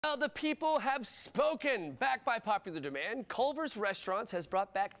Well, the people have spoken. Backed by popular demand, Culver's Restaurants has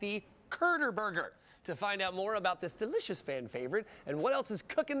brought back the Curderbuger. To find out more about this delicious fan favorite and what else is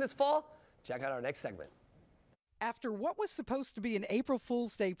cooking this fall, check out our next segment. After what was supposed to be an April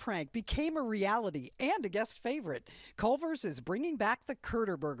Fool's Day prank became a reality and a guest favorite, Culver's is bringing back the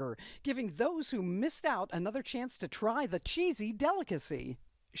Curderbuger, giving those who missed out another chance to try the cheesy delicacy.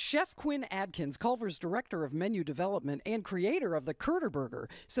 Chef Quinn Adkins, Culver's director of menu development and creator of the Curderbuger,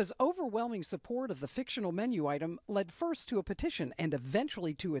 says overwhelming support of the fictional menu item led first to a petition and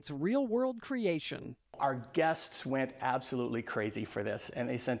eventually to its real-world creation. Our guests went absolutely crazy for this, and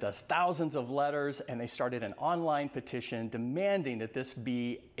they sent us thousands of letters, and they started an online petition demanding that this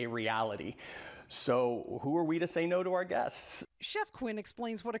be a reality. So who are we to say no to our guests? Chef Quinn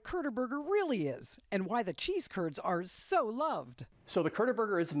explains what a Curderbuger really is and why the cheese curds are so loved. So the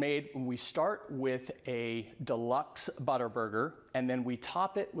Curderbuger is made when we start with a deluxe butter burger, and then we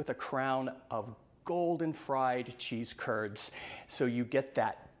top it with a crown of golden fried cheese curds. So you get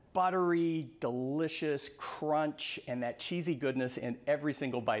that buttery, delicious crunch and that cheesy goodness in every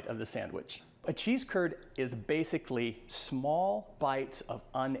single bite of the sandwich. A cheese curd is basically small bites of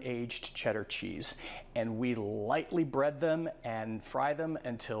unaged cheddar cheese, and we lightly bread them and fry them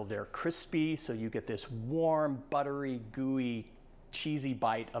until they're crispy, so you get this warm, buttery, gooey, cheesy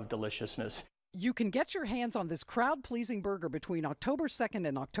bite of deliciousness. You can get your hands on this crowd-pleasing burger between October 2nd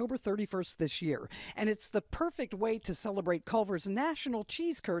and October 31st this year, and it's the perfect way to celebrate Culver's National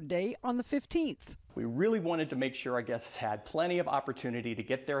Cheese Curd Day on the 15th. We really wanted to make sure our guests had plenty of opportunity to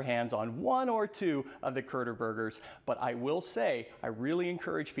get their hands on one or two of the Curderburgers, but I will say I really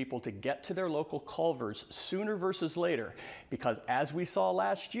encourage people to get to their local Culver's sooner versus later, because as we saw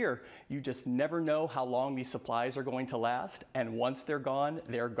last year, you just never know how long these supplies are going to last, and once they're gone,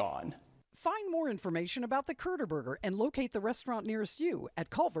 they're gone. Find more information about the Curderbuger and locate the restaurant nearest you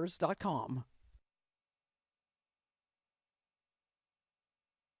at culvers.com.